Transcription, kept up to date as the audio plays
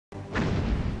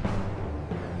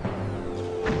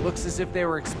Looks as if they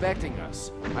were expecting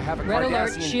us. I have a Red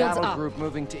alert, Cardassian shields battle up. group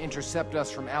moving to intercept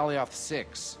us from Alioth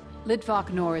 6.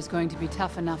 Litvok Nor is going to be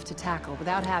tough enough to tackle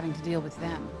without having to deal with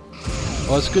them.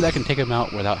 Well, it's good I can take him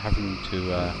out without having to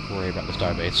worry about the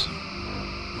starbase.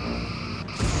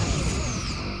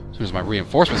 As soon as my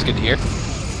reinforcements get here.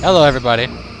 Hello, everybody.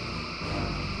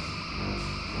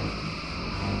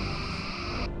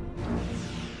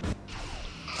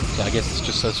 So I guess it's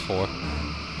just us four.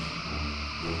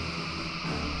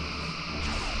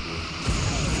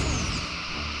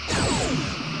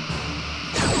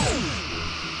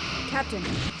 Captain,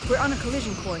 we're on a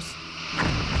collision course.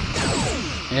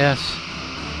 Yes.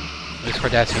 These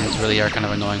Cardassians really are kind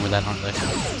of annoying with that, aren't they?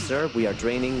 Sir, we are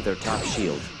draining their top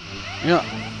shield. You know,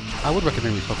 I would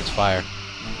recommend we focus fire.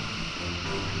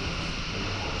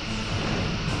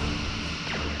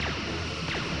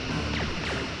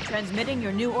 Transmitting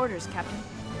your new orders, Captain.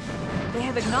 They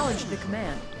have acknowledged the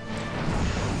command.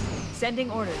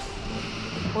 Sending orders.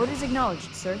 Orders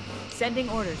acknowledged, sir. Sending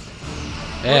orders.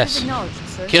 Yes. Orders acknowledged,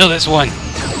 sir. Kill this one.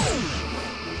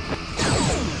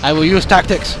 I will use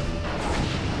tactics.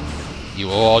 You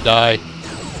will all die.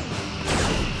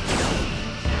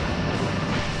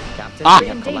 Captain, Ah! we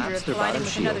We're in have danger of collapsed their colliding bottom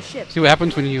with shield. another ship. See what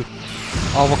happens when you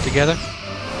all work together?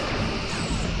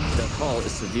 The hull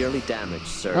is severely damaged,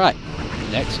 sir. Alright,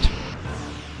 next.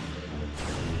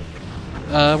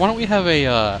 Why don't we have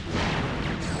a,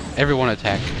 everyone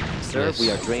attack Sir, this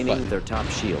we are draining button. their top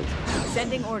shield.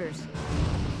 Sending orders.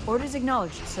 Orders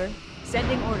acknowledged, sir.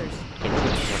 Sending orders.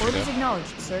 Orders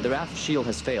acknowledged, sir. The aft shield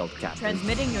has failed, Captain.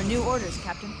 Transmitting your new orders,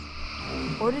 Captain.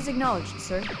 Orders acknowledged,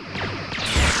 sir.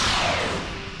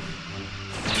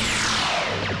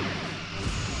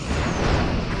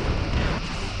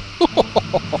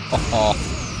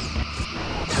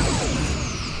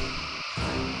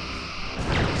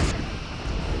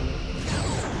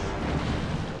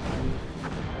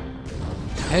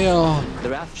 Hail!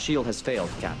 The aft shield has failed,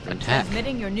 Captain. Attack!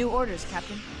 Transmitting your new orders,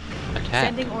 Captain. Attack!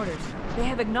 Sending orders. They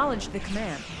have acknowledged the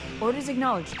command. Orders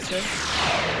acknowledged, sir.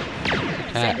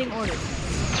 Attack! Sending orders.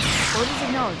 Orders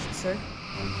acknowledged, sir.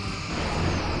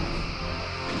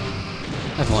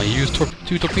 I've only used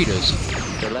 2 torpedoes.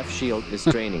 The left shield is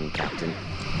draining, Captain.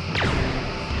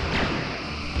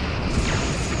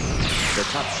 The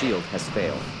top shield has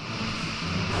failed.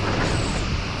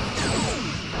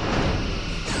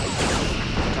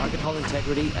 Target hull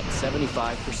integrity at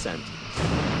 75%.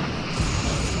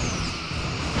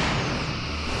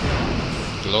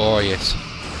 Glorious.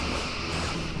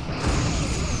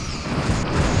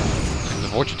 The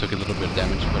Vor'Cha took a little bit of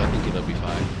damage, but I think it'll be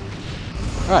fine.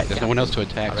 Alright, there's no one else to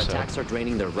attack, Our so attacks are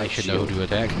draining their I right should know shield. who to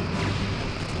attack.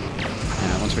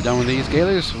 And once we're done with these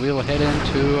Galers, we'll head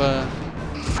into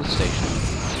the station.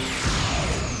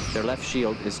 Their left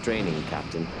shield is draining,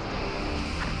 Captain.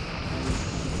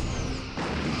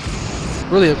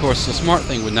 Really, of course, the smart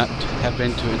thing would not have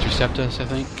been to intercept us, I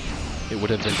think. It would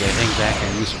have been to hang back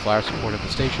and use fire support at the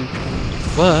station.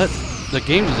 But the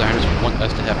game designers would want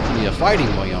us to have plenty of fighting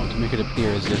going on to make it appear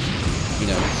as if, you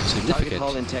know, it's Target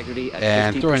hull significant. integrity at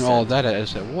And 50%. throwing all that at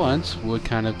us at once would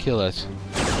kind of kill us.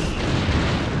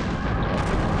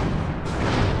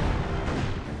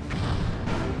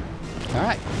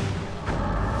 Alright.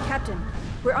 Captain,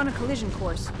 we're on a collision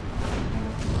course.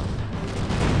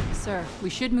 Sir, we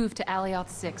should move to Alioth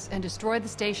 6 and destroy the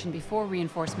station before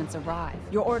reinforcements arrive.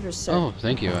 Your orders, sir. Oh,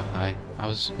 thank you. I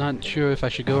was not sure if I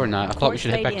should go or not. I thought we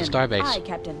should head back to Aye, Starbase.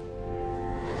 Captain.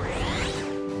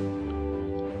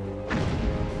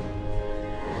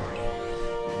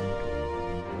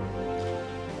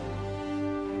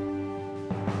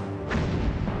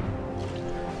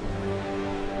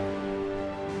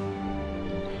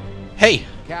 Hey!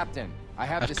 Captain, I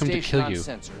have I've the come to station kill on you.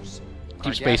 sensors.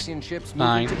 Deep space Cardassian ships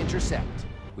nine. moving to intercept.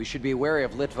 We should be wary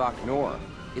of Litvok Nor.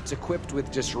 It's equipped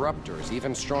with disruptors,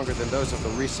 even stronger than those of the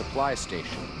resupply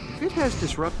station. If it has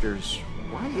disruptors,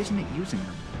 why isn't it using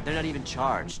them? They're not even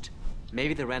charged.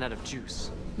 Maybe they ran out of juice.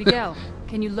 Miguel,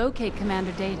 can you locate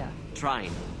Commander Data?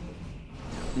 Trying.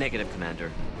 Negative,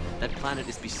 Commander. That planet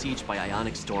is besieged by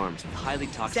ionic storms with highly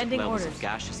toxic Sending levels orders. of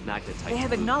gaseous magnetite. They have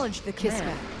to boot. acknowledged the Kiska,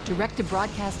 command. direct a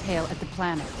broadcast hail at the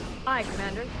planet. Aye,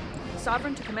 Commander.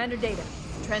 Sovereign to Commander Data.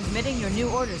 Transmitting your new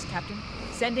orders, Captain.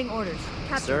 Sending orders.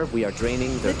 Captain. Sir, we are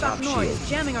draining their top Litvok Nor shield. is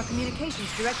jamming our communications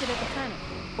directed at the planet.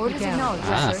 Orders Miguel. acknowledged,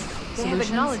 Ah. sir. They have Solutions?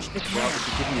 acknowledged the Well, command. if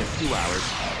you give me a few hours,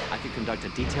 I could conduct a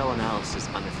detailed analysis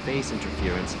on the phase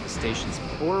interference of the station's.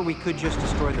 Or we could just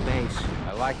destroy the base.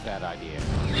 I like that idea.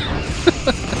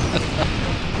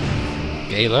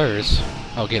 Galers.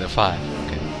 Oh, Galer 5.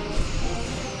 Okay.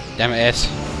 Damn it, S.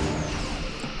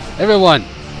 Everyone!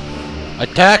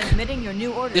 Attack Transmitting your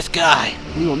new orders. this guy.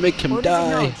 We will make him Orders die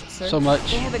acknowledged, sir. so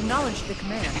much. They have acknowledged the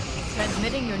command.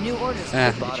 Transmitting your new orders.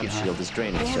 Ah, Bottom itchy eye. shield is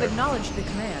draining, They have sir. acknowledged the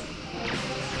command.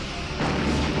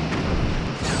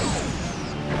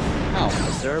 Ow.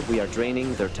 Sir, we are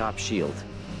draining their top shield.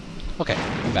 Okay,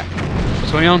 I'm back.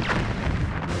 What's going on?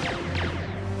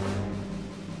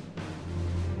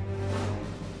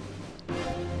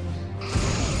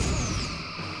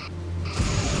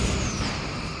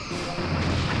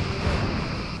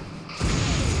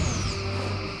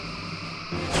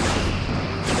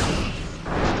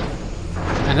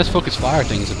 Man, this focus fire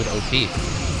thing is a bit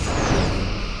OP.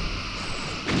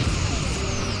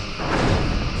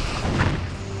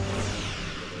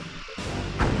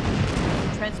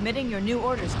 Transmitting your new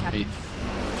orders, Captain.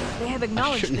 They have I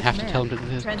acknowledged shouldn't the have to command. tell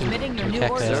him to Transmitting your new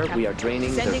attack orders, that. Sir, Captain. we are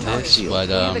draining their Sending top orders. shield. But,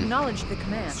 They have acknowledged the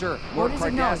command. Sir, more Orders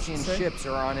acknowledged, Cardassian sir. ships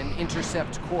are on an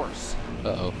intercept course.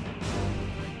 Uh-oh.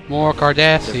 More Their bottom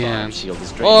Cardassians. shield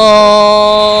is draining.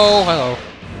 Oh, hello.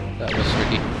 That was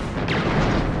tricky.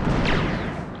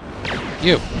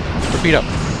 You. Torpedo.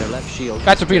 Their left shield.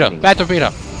 Bad is torpedo. draining. Bad torpedo.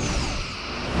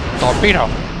 Torpedo.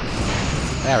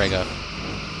 There we go.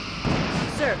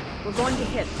 Sir, we're going to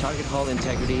hit. Target hull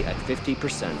integrity at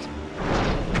 50%.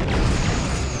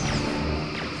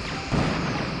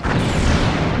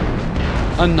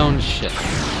 Unknown ship.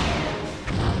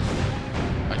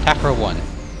 Attacker 1.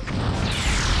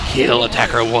 Kill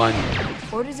Attacker 1.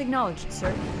 Orders acknowledged,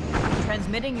 sir.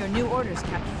 Transmitting your new orders,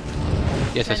 Captain.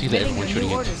 Yes, I see that Transmitting everyone's your shooting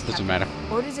new it. orders, Doesn't Captain. matter.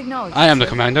 Orders acknowledged. I am the sir.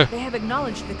 commander. They have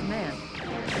acknowledged the command.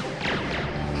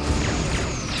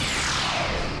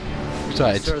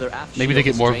 Besides, Sir, their aft maybe they shield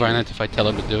get is more draining. violent if I tell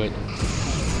them to do it.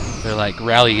 They're like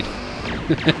rallied.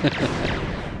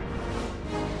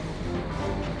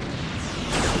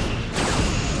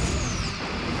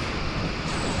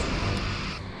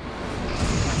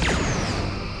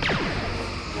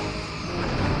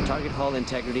 Target hull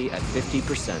integrity at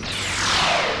 50%.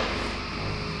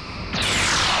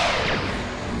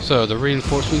 So the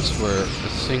reinforcements were a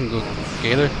single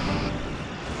Gator.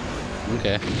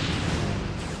 Okay.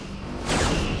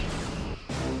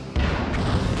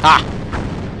 Ah!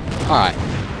 Alright.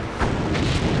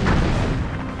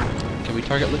 Can we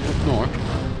target Litvok Nor?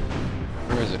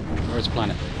 Where is it? Where's the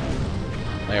planet?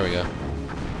 There we go.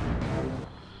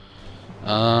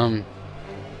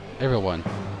 Everyone.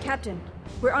 Captain,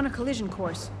 we're on a collision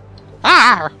course.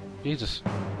 Ah! Jesus.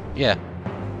 Yeah.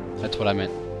 That's what I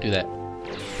meant. Do that.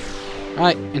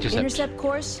 Alright, intercept. Intercept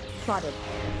course plotted.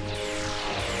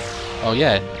 Oh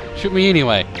yeah. Shoot me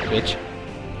anyway, bitch.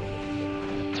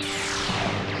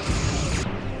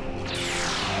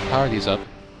 Power these up.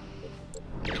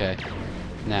 Okay.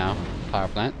 Now, power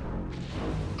plant.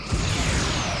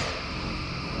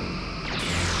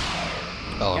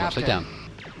 Oh, I'm upside down.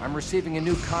 I'm receiving a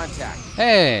new contact.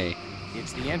 Hey!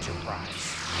 It's the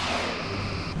Enterprise.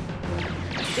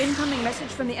 Incoming message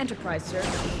from the Enterprise, sir.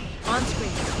 On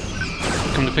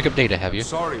screen. Come to pick up data, have you?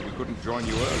 Sorry we couldn't join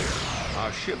you earlier.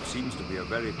 Our ship seems to be a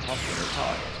very popular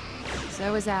target.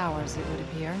 So is ours, it would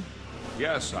appear.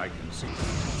 Yes, I can see that.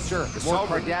 Sir, The more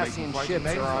Sovereign is making Cardassian quite a ships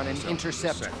name are for on an themselves in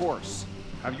intercept the sector. course.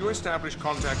 Have you established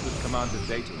contact with Commander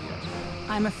Data yet?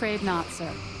 I'm afraid not,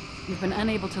 sir. We've been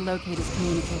unable to locate his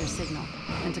communicator signal.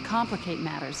 And to complicate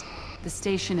matters, the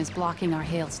station is blocking our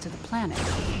hails to the planet.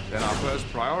 Then our first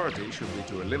priority should be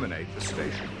to eliminate the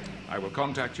station. I will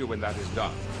contact you when that is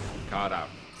done. Card out.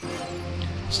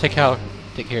 Let's take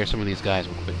care of some of these guys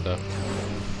real quick, though.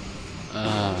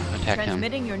 Attack him.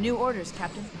 Transmitting your new orders,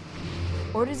 Captain.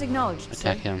 Orders acknowledged,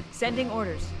 Attack sir. him. Sending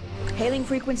orders. Hailing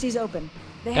frequencies open.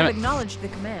 They Damn have it. acknowledged the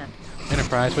command.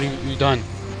 Enterprise, what have you done?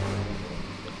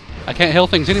 I can't hail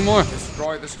things anymore.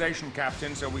 Destroy the station,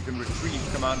 Captain, so we can retrieve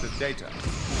Commander Data.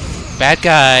 Bad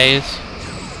guys.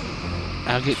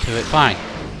 I'll get to it. Fine.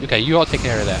 Okay, you all take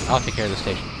care of that. I'll take care of the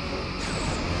station.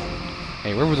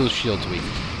 Hey, where were those shields weak?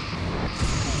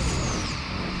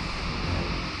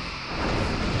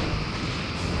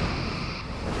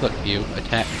 Look, you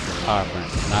attack the power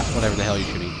plant, not whatever the hell you're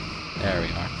shooting. There we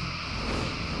are.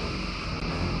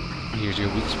 Here's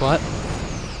your weak spot.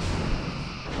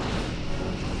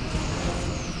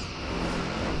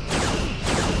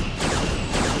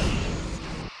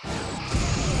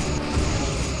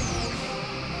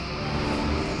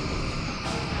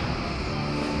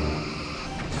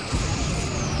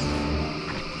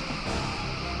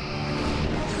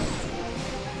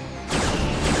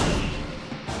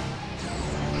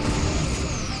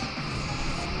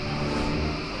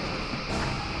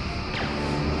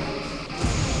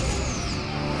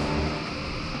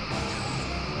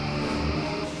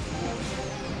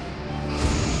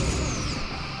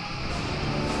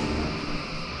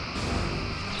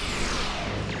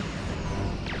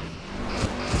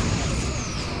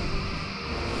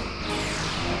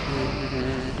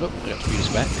 speed us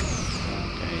back.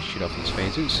 Okay, shoot off these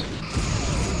phasers.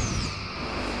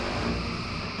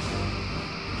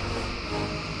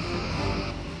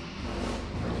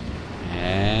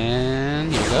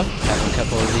 And here we go. Have a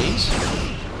couple of these.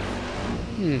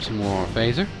 Some more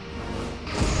phaser.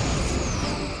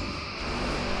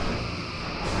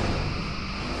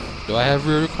 Do I have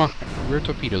rear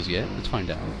torpedoes yet? Let's find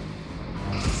out.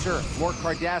 Sir, more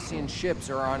Cardassian ships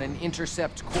are on an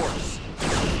intercept course.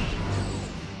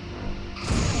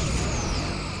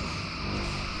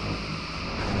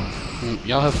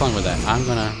 Y'all have fun with that. I'm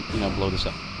gonna, blow this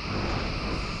up.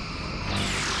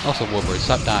 Also, Warbird,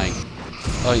 stop dying.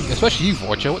 Oh, especially you,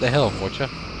 Vor'Cha. What the hell, Vor'Cha?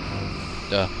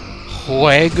 The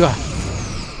Juega.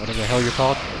 Whatever the hell you're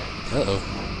called. Uh-oh.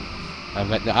 I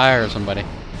bet the ire of somebody.